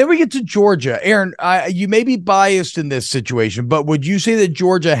 And then we get to Georgia. Aaron, you may be biased in this situation, but would you say that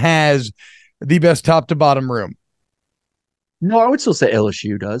Georgia has the best top to bottom room? No, I would still say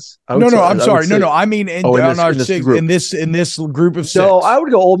LSU does. I'm sorry. I mean, in this group of six. No, I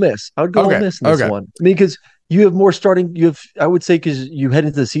would go Ole Miss. I would go Ole Miss in this one. I mean, because you have more starting. I would say, because you head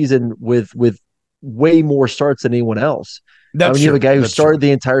into the season with way more starts than anyone else. You have a guy who started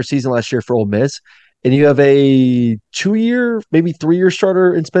the entire season last year for Ole Miss, and you have a 2-year, maybe 3-year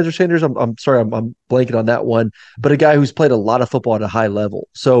starter in Spencer Sanders. I'm sorry, I'm blanking on that one, but a guy who's played a lot of football at a high level.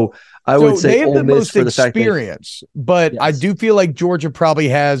 So I would say they have Ole the Miss most for the fact experience, but I do feel like Georgia probably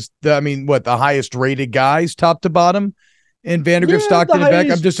has the highest rated guys top to bottom in Vandergrift, Stockton, and Beck.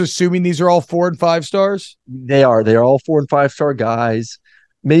 I'm just assuming these are all 4 and 5 stars. They are all 4 and 5 star guys.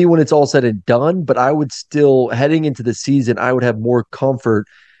 Maybe when it's all said and done, but I would still, heading into the season, I would have more comfort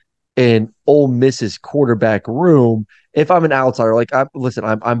in Ole Miss's quarterback room if I'm an outsider. Like,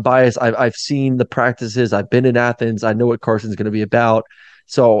 I'm biased. I've seen the practices. I've been in Athens. I know what Carson's going to be about.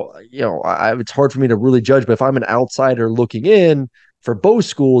 So, it's hard for me to really judge. But if I'm an outsider looking in for both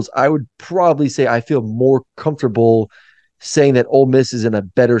schools, I would probably say I feel more comfortable saying that Ole Miss is in a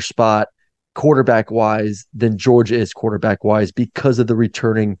better spot quarterback-wise than Georgia is quarterback-wise, because of the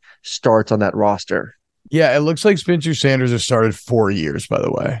returning starts on that roster. Yeah, it looks like Spencer Sanders has started 4 years, by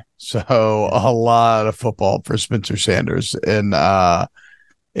the way. So a lot of football for Spencer Sanders in up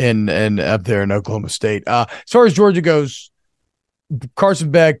there in Oklahoma State. As far as Georgia goes,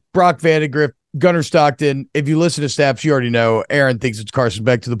 Carson Beck, Brock Vandegrift, Gunnar Stockton, if you listen to Snaps, you already know Aaron thinks it's Carson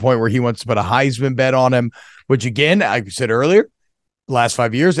Beck to the point where he wants to put a Heisman bet on him, which again, like I said earlier, last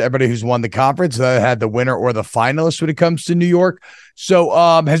 5 years, everybody who's won the conference had the winner or the finalist when it comes to New York. So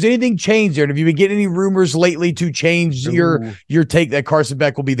has anything changed there? And have you been getting any rumors lately to change your take that Carson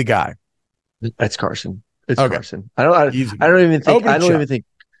Beck will be the guy? That's Carson. It's okay. Carson. I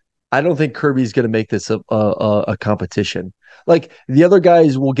don't think Kirby's going to make this a competition. Like the other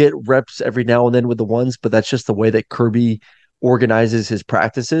guys will get reps every now and then with the ones, but that's just the way that Kirby organizes his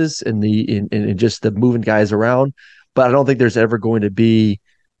practices and just the moving guys around. But I don't think there's ever going to be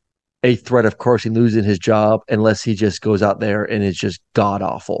a threat of Carson losing his job unless he just goes out there and it's just god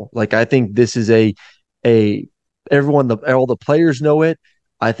awful. Like I think this is all the players know it.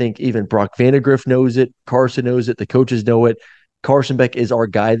 I think even Brock Vandegrift knows it. Carson knows it. The coaches know it. Carson Beck is our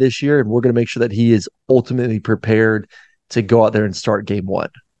guy this year, and we're going to make sure that he is ultimately prepared to go out there and start game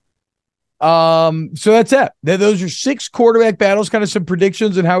one. So that's it. Those are 6 quarterback battles, kind of some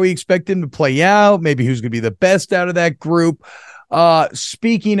predictions on how we expect them to play out, maybe who's going to be the best out of that group.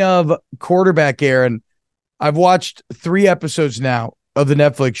 Speaking of quarterback, Aaron, I've watched 3 episodes now of the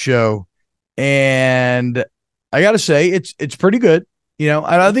Netflix show, and I got to say it's pretty good. You know,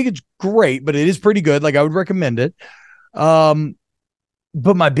 I don't think it's great, but it is pretty good. Like I would recommend it. But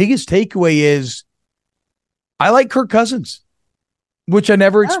my biggest takeaway is I like Kirk Cousins, which I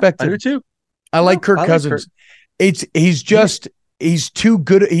never expected. I do too. I like Kirk Cousins. He's too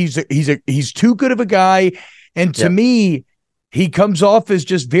good. He's too good of a guy. And to me, he comes off as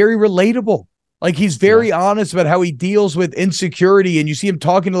just very relatable. Like he's very honest about how he deals with insecurity. And you see him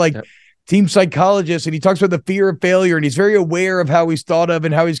talking to team psychologists, and he talks about the fear of failure, and he's very aware of how he's thought of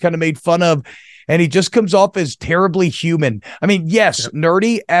and how he's kind of made fun of. And he just comes off as terribly human. I mean, yes,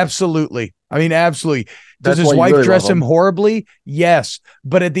 nerdy. Absolutely. Does his wife really dress him horribly? Yes.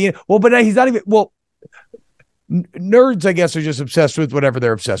 But at the end, but he's not even, nerds, I guess, are just obsessed with whatever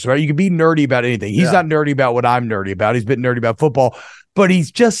they're obsessed with. Right? You can be nerdy about anything. He's not nerdy about what I'm nerdy about. He's been nerdy about football, but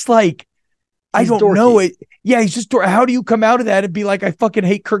he's just like, I don't know it. Yeah, he's just, how do you come out of that and be like, I fucking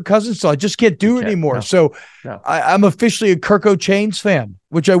hate Kirk Cousins, so I just can't do it anymore. No, so I'm officially a Kirk O'Chains fan,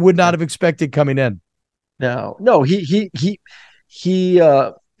 which I would not have expected coming in. No, he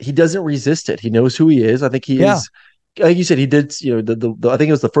doesn't resist it. He knows who he is. I think he is. Like you said, he did. You know, I think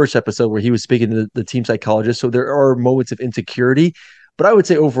it was the first episode where he was speaking to the team psychologist. So there are moments of insecurity, but I would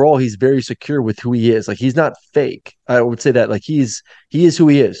say overall he's very secure with who he is. Like he's not fake. I would say that like he is who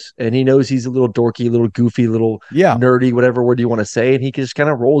he is, and he knows he's a little dorky, a little goofy, a little nerdy, whatever word you want to say, and he just kind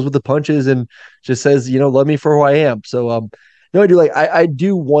of rolls with the punches and just says, love me for who I am. So no, I do I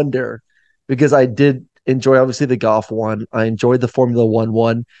do wonder, because I did enjoy obviously the golf one. I enjoyed the Formula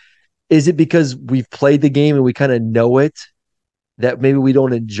One. Is it because we've played the game and we kind of know it that maybe we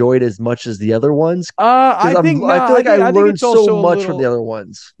don't enjoy it as much as the other ones? I feel like I learned so much from the other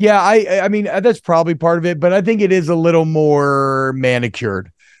ones. Yeah, I mean that's probably part of it, but I think it is a little more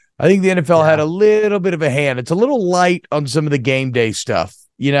manicured. I think the NFL had a little bit of a hand. It's a little light on some of the game day stuff,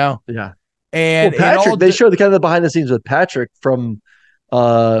 Yeah. And Patrick, they showed the kind of the behind the scenes with Patrick from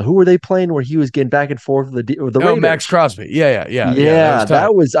who were they playing where he was getting back and forth with the Raiders? Max Crosby. Yeah.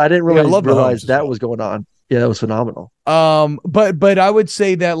 That was I didn't realize that was going on. Yeah, that was phenomenal. But I would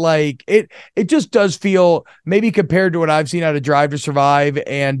say that like it just does feel, maybe compared to what I've seen out of Drive to Survive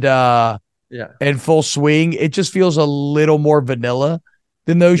and Full Swing, it just feels a little more vanilla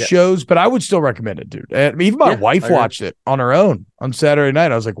than those shows. But I would still recommend it, dude. And even my wife watched it on her own on Saturday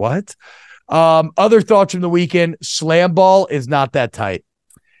night. I was like, what? Other thoughts from the weekend: Slam Ball is not that tight.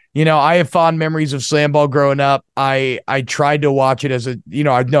 I have fond memories of Slam Ball growing up. I tried to watch it as I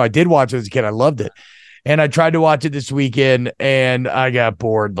did watch it as a kid. I loved it. And I tried to watch it this weekend, and I got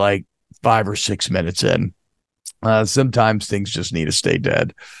bored like 5 or 6 minutes in. Sometimes things just need to stay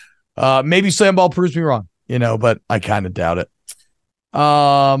dead. Maybe Slam Ball proves me wrong, but I kind of doubt it.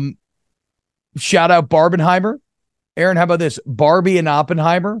 Shout out Barbenheimer. Aaron, how about this? Barbie and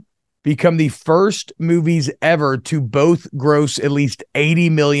Oppenheimer become the first movies ever to both gross at least $80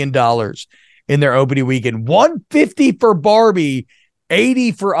 million in their opening weekend. 150 for Barbie,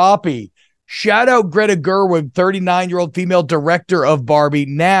 80 for Oppie. Shout out Greta Gerwig, 39-year-old female director of Barbie,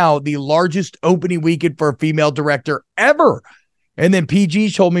 now the largest opening weekend for a female director ever. And then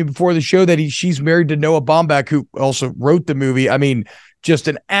PG told me before the show that she's married to Noah Baumbach, who also wrote the movie. I mean, just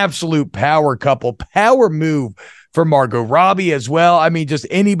an absolute power couple, power move for Margot Robbie as well. I mean, just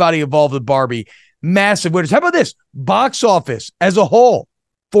anybody involved with Barbie, massive winners. How about this? Box office as a whole,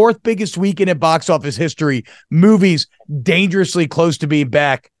 4th biggest weekend in box office history. Movies dangerously close to being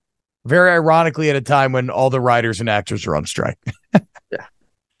back. Very ironically, at a time when all the writers and actors are on strike.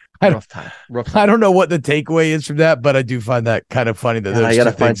 Rough time. I don't know what the takeaway is from that, but I do find that kind of funny that I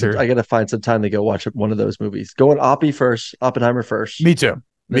gotta find some time to go watch one of those movies. Going Oppenheimer first. Me too.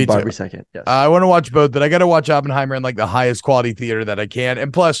 Then Barbie second. Yes. I want to watch both, but I got to watch Oppenheimer in like the highest quality theater that I can.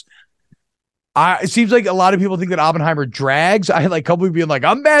 And plus, it seems like a lot of people think that Oppenheimer drags. I had like a couple of people being like,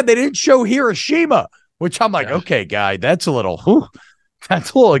 I'm mad they didn't show Hiroshima, which I'm like, okay, guy, that's a little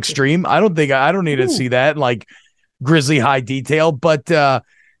extreme. I don't need to see that in like grisly high detail, but I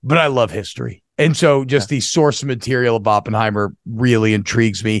love history. And so just the source material of Oppenheimer really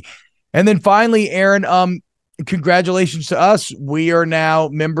intrigues me. And then finally, Aaron, congratulations to us. We are now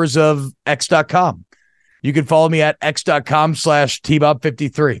members of X.com. You can follow me at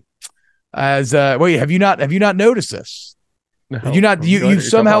X.com/TBob53. As wait, have you not noticed this? No, you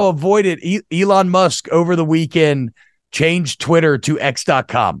somehow avoided Elon Musk over the weekend changed Twitter to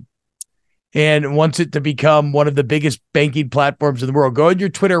X.com and wants it to become one of the biggest banking platforms in the world. Go on your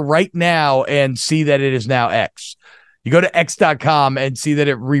Twitter right now and see that it is now X. You go to X.com and see that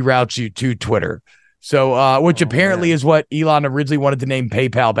it reroutes you to Twitter. So, which apparently is what Elon originally wanted to name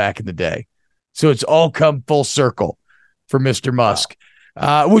PayPal back in the day. So it's all come full circle for Mr. Musk,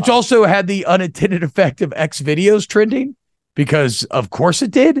 which also had the unintended effect of X videos trending because of course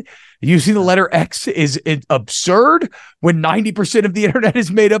it did. Using the letter X is absurd when 90% of the internet is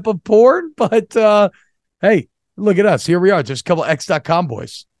made up of porn. But hey, look at us. Here we are. Just a couple X.com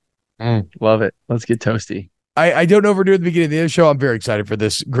boys. Love it. Let's get toasty. I don't know if we're doing the beginning of the show. I'm very excited for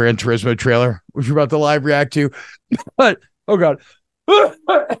this Gran Turismo trailer, which we're about to live react to. But, oh, God.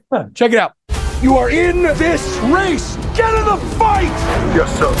 Check it out. You are in this race. Get in the fight.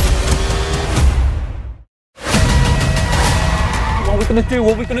 Yes, sir. What are we going to do?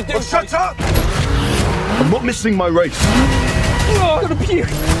 Well, shut up. I'm not missing my race. I'm going to puke.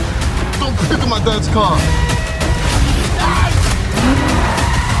 Don't puke in my dad's car.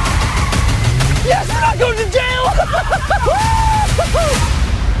 Yes, we're not going to jail!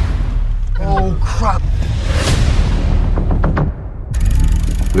 Oh, crap.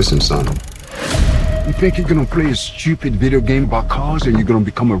 Listen, son. You think you're gonna play a stupid video game about cars and you're gonna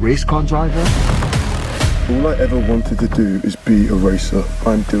become a race car driver? All I ever wanted to do is be a racer.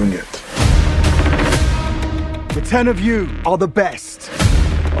 I'm doing it. The 10 of you are the best.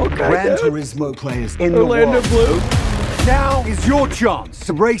 Okay, Gran Turismo players in the world. Blue. Now is your chance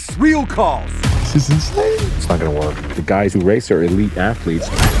to race real cars. This is insane. It's not gonna work. The guys who race are elite athletes.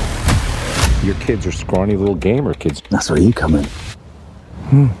 Your kids are scrawny little gamer kids. That's where you come in.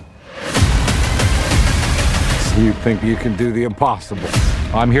 You think you can do the impossible.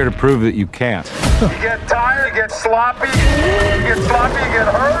 I'm here to prove that you can't. You get tired, you get sloppy, you get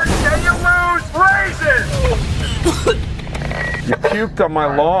hurt, and you lose races! You puked on my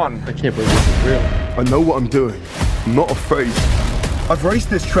lawn. I can't believe this is real. I know what I'm doing. I'm not afraid. I've raced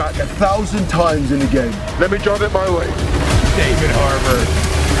this track 1,000 times in the game. Let me drive it my way. David Harbour.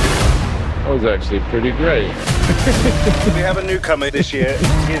 That was actually pretty great. We have a newcomer this year.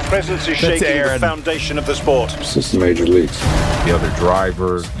 His presence is shaking the foundation of the sport. This is the major leagues. The other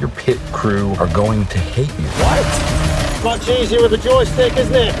drivers, your pit crew are going to hate you. What? Much easier with a joystick,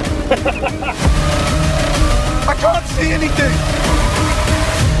 isn't it? I can't see anything!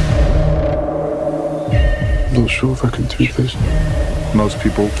 Not sure if I can do this. Most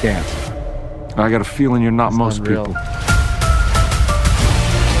people can't. I got a feeling you're not most unreal. people.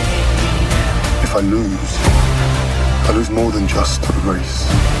 If I lose more than just a race.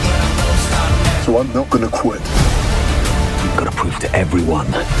 So I'm not gonna quit. You've got to prove to everyone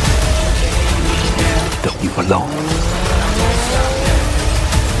that you belong.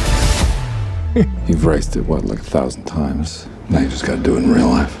 You've raced it, like 1,000 times? Now you just gotta do it in real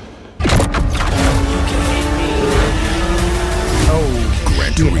life.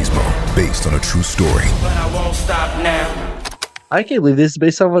 Gran Turismo, based on a true story. But I won't stop now. I can't believe this is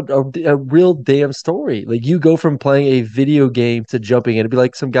based on a real damn story. Like you go from playing a video game to jumping in. It'd be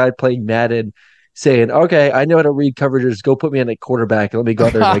like some guy playing Madden saying, okay, I know how to read coverages. Go put me in a quarterback and let me go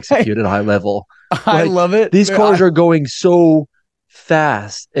out there and execute at a high level. I love it. These cars are going so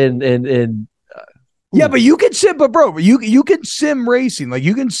fast and yeah, but you can sim, but bro, you can sim racing, like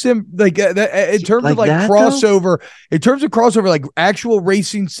you can sim like that in terms of like crossover. Though? In terms of crossover, like actual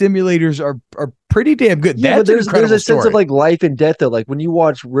racing simulators are pretty damn good. Yeah, but there's a sense of like life and death though. Like when you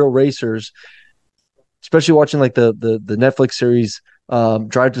watch real racers, especially watching like the Netflix series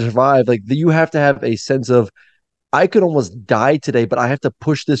Drive to Survive, like you have to have a sense of I could almost die today, but I have to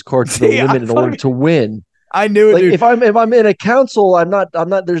push this car to the limit in order to win. I knew it. Like dude. if I'm in a council, I'm not.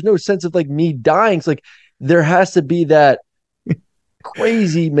 There's no sense of like me dying. It's like there has to be that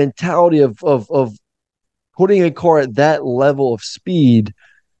crazy mentality of putting a car at that level of speed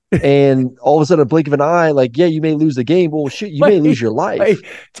And all of a sudden, a blink of an eye, like, yeah, you may lose the game. Well, shit, you may lose your life.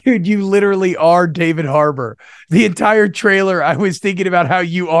 Dude, you literally are David Harbour. The entire trailer, I was thinking about how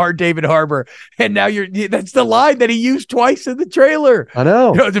you are David Harbour. And now that's the line that he used twice in the trailer. I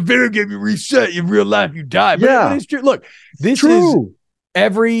know. It's a video game, you reset. In real life, you die. But it's true. Look, this is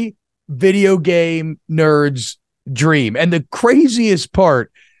every video game nerd's dream. And the craziest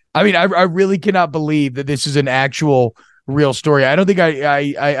part, I mean, I really cannot believe that this is an actual real story. I don't think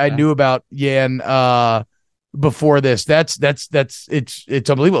I knew about Yan before this. It's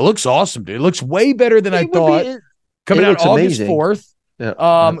unbelievable. It looks awesome, dude. It looks way better than I thought. Coming out August 4th.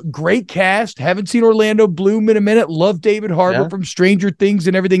 Yeah. Great cast. Haven't seen Orlando Bloom in a minute. Love David Harbour from Stranger Things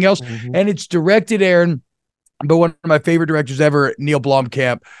and everything else. Mm-hmm. And it's directed, Aaron, by one of my favorite directors ever, Neil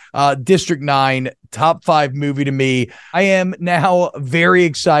Blomkamp. District 9, top 5 movie to me. I am now very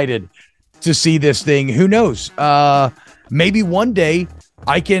excited to see this thing. Who knows? Maybe one day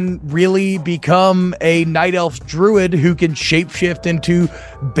I can really become a night elf druid who can shapeshift into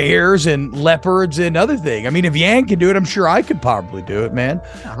bears and leopards and other things. I mean, if Yan can do it, I'm sure I could probably do it, man.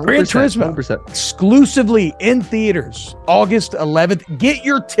 Gran Turismo, 100%. Exclusively in theaters, August 11th. Get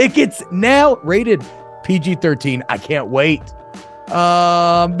your tickets now. Rated PG-13. I can't wait.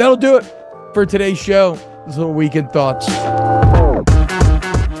 That'll do it for today's show. This little weekend thoughts.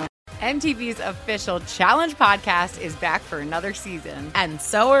 MTV's official Challenge podcast is back for another season. And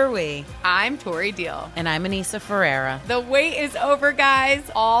so are we. I'm Tori Deal. And I'm Anissa Ferreira. The wait is over, guys.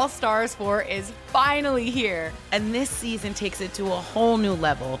 All Stars 4 is finally here. And this season takes it to a whole new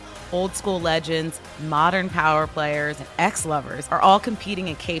level. Old school legends, modern power players, and ex-lovers are all competing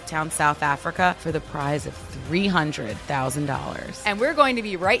in Cape Town, South Africa for the prize of $300,000. And we're going to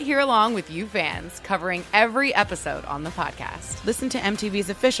be right here along with you fans, covering every episode on the podcast. Listen to MTV's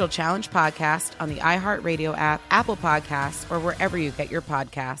official Challenge podcast on the iHeartRadio app, Apple Podcasts, or wherever you get your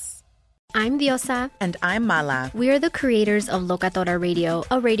podcasts. I'm Diosa. And I'm Mala. We are the creators of Locatora Radio,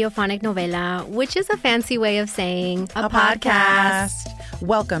 a radiophonic novela, which is a fancy way of saying a podcast.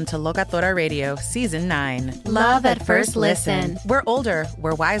 Welcome to Locatora Radio, Season 9. Love at first listen. We're older,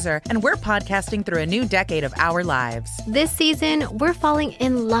 we're wiser, and we're podcasting through a new decade of our lives. This season, we're falling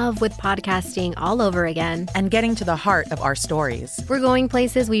in love with podcasting all over again. And getting to the heart of our stories. We're going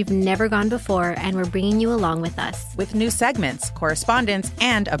places we've never gone before, and we're bringing you along with us. With new segments, correspondence,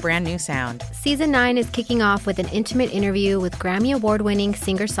 and a brand new sound. Season 9 is kicking off with an intimate interview with Grammy Award-winning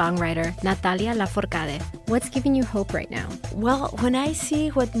singer-songwriter Natalia Lafourcade. What's giving you hope right now? Well, when I see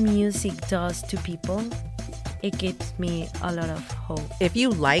what music does to people, it gives me a lot of hope. If you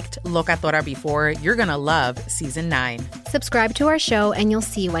liked Locatora before, you're going to love Season 9. Subscribe to our show and you'll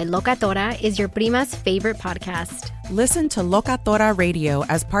see why Locatora is your prima's favorite podcast. Listen to Locatora Radio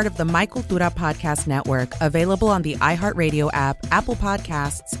as part of the My Cultura Podcast Network, available on the iHeartRadio app, Apple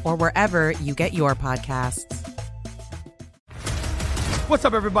Podcasts, or wherever you get your podcasts. What's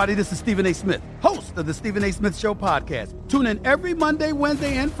up, everybody? This is Stephen A. Smith, host of the Stephen A. Smith Show podcast. Tune in every Monday,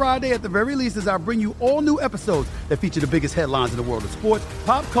 Wednesday, and Friday at the very least as I bring you all new episodes that feature the biggest headlines in the world of sports,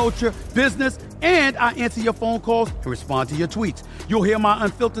 pop culture, business, and I answer your phone calls and respond to your tweets. You'll hear my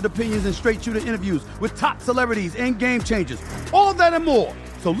unfiltered opinions and straight-shooter interviews with top celebrities and game changers. All of that and more.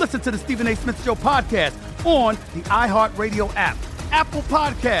 So listen to the Stephen A. Smith Show podcast on the iHeartRadio app, Apple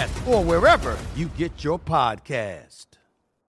Podcasts, or wherever you get your podcasts.